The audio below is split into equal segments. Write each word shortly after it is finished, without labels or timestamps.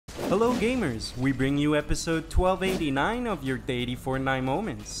Hello gamers, we bring you episode 1289 of your daily Fortnite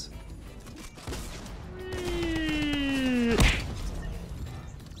moments.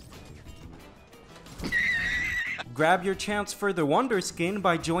 Grab your chance for the Wonder Skin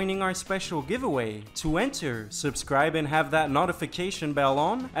by joining our special giveaway. To enter, subscribe and have that notification bell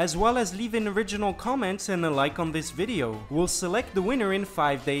on, as well as leaving original comments and a like on this video. We'll select the winner in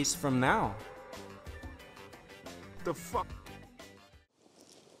 5 days from now. The fuck?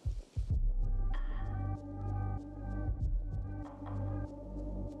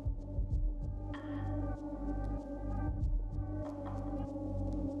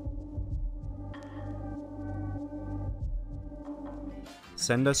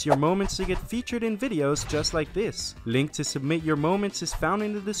 Send us your moments to get featured in videos just like this. Link to submit your moments is found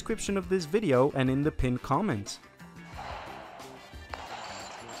in the description of this video and in the pinned comment.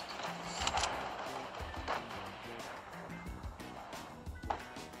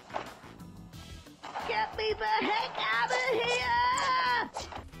 Get me the heck out of here!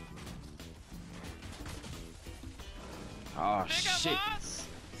 Oh shit.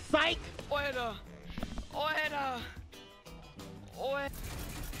 Psych! Order! Order! Order!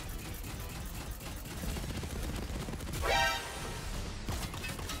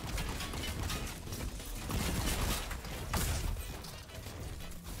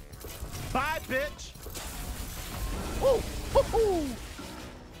 Bye, bitch. Ooh, ooh, ooh.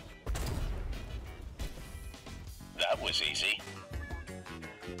 That was easy.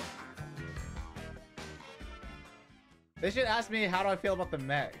 They should ask me how do I feel about the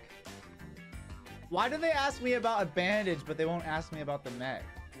mech. Why do they ask me about a bandage, but they won't ask me about the mech?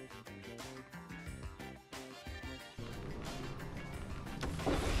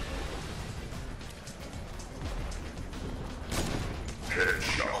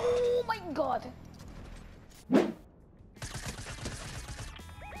 Oh my god!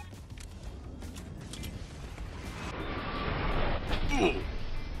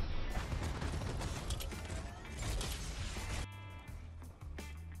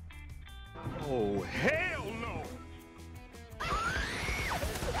 Oh hell no!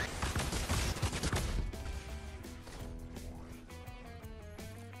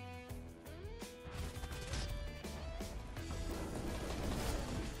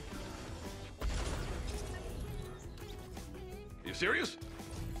 You serious?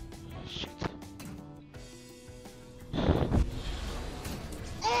 Shit.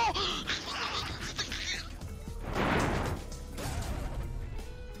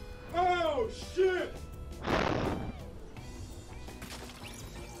 Oh shit!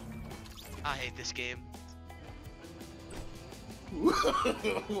 I hate this game. No,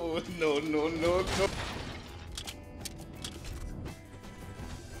 no, no, no.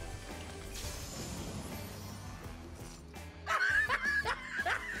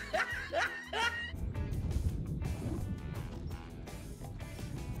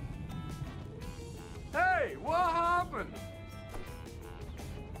 Hey, what happened?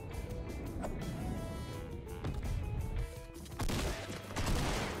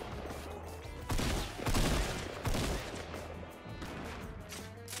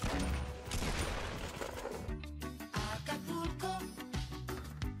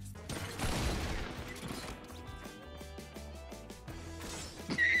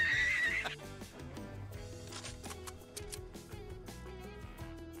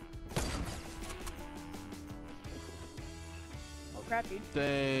 Oh crap, dude.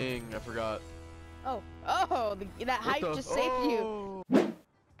 Dang, I forgot. Oh, that height just saved you.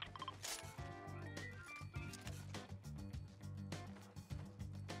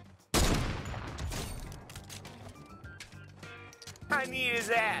 I needed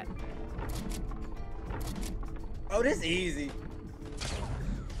that. Oh, this is easy.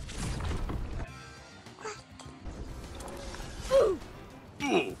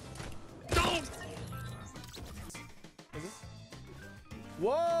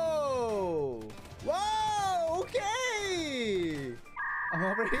 Whoa! Whoa! Okay! I'm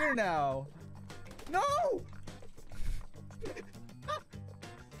over here now. No!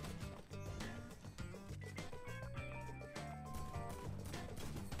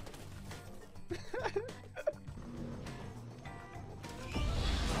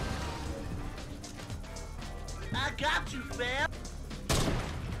 I got you, fam!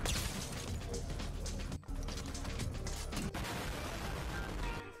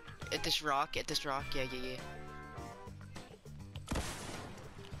 At this rock, yeah.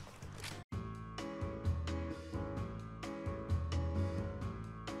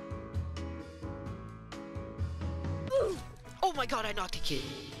 Oh my god, I knocked a kid.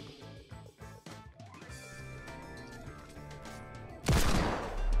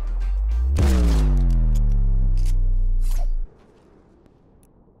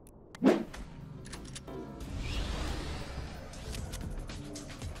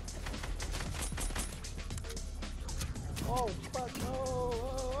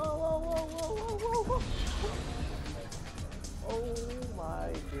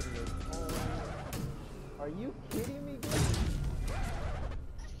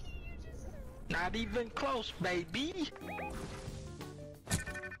 Not even close, baby.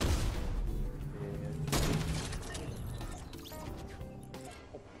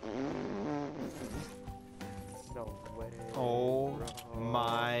 No way. Oh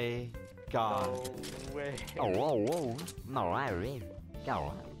my god. No way. Oh, whoa, whoa. No, I really. Go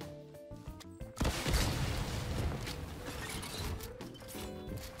on.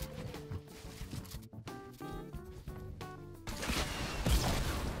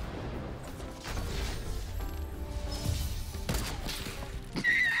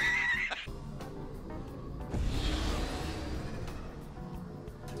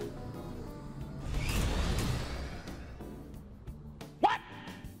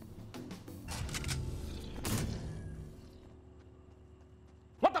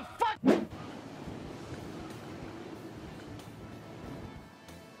 What the fuck?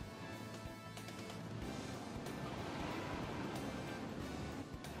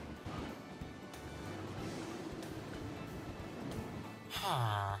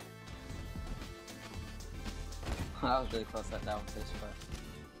 I was really close that down fish, but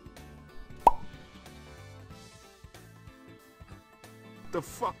The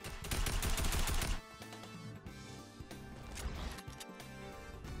fuck?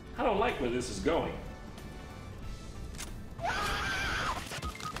 I don't like where this is going.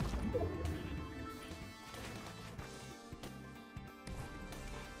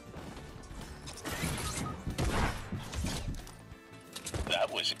 That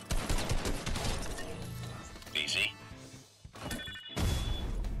was easy.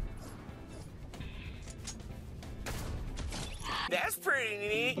 That's pretty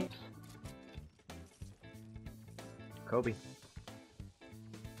neat. Kobe.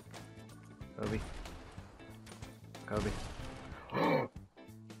 Kobe. Kobe.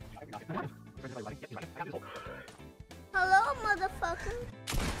 Hello, motherfucker.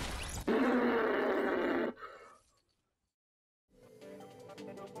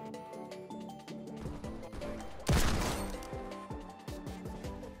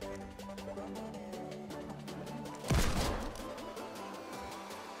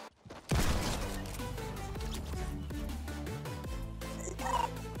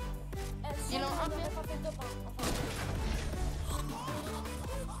 You know, I'm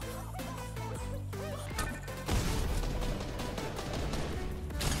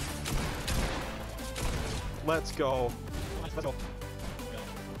Let's go. Let's go.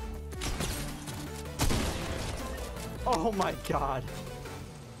 Oh my god.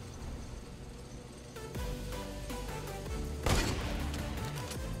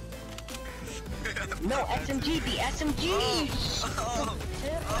 No, SMG, the SMG! Oh,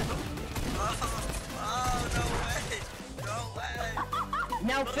 no way! No way!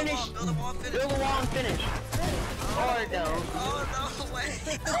 Now finish. Build a wall, finish. Build a wall and finish. Or no. Oh, no way!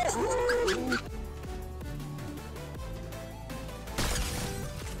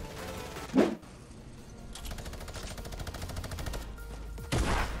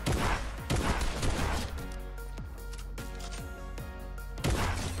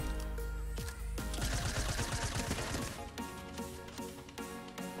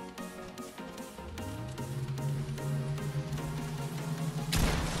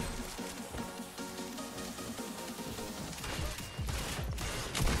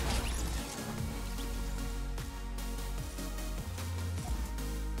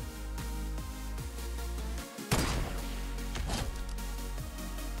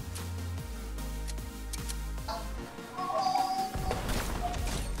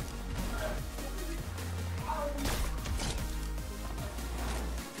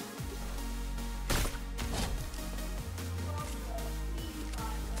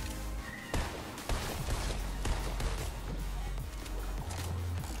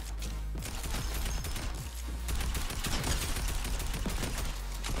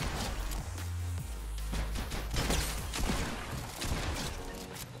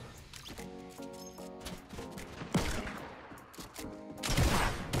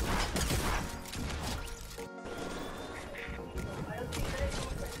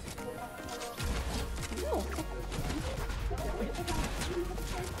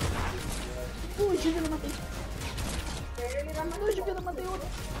 Hoje eu não matei. Hoje eu não matei outro.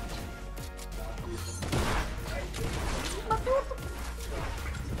 Matei outro.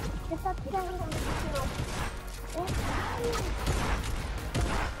 Essa cara não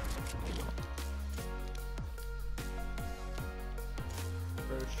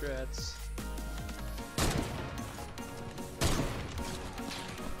Bro strats.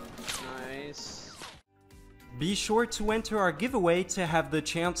 Nice. Be sure to enter our giveaway to have the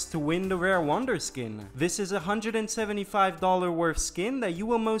chance to win the rare wonder skin. This is a $175 worth skin that you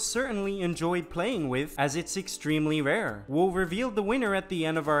will most certainly enjoy playing with, as it's extremely rare. We'll reveal the winner at the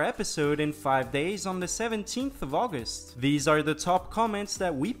end of our episode in 5 days on the 17th of August. These are the top comments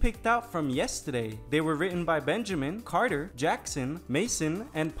that we picked out from yesterday. They were written by Benjamin, Carter, Jackson, Mason,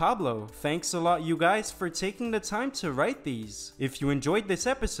 and Pablo. Thanks a lot, you guys, for taking the time to write these. If you enjoyed this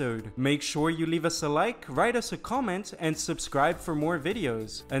episode, make sure you leave us a like, write us a comment, and subscribe for more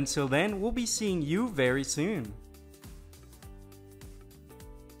videos. Until then, we'll be seeing you very soon.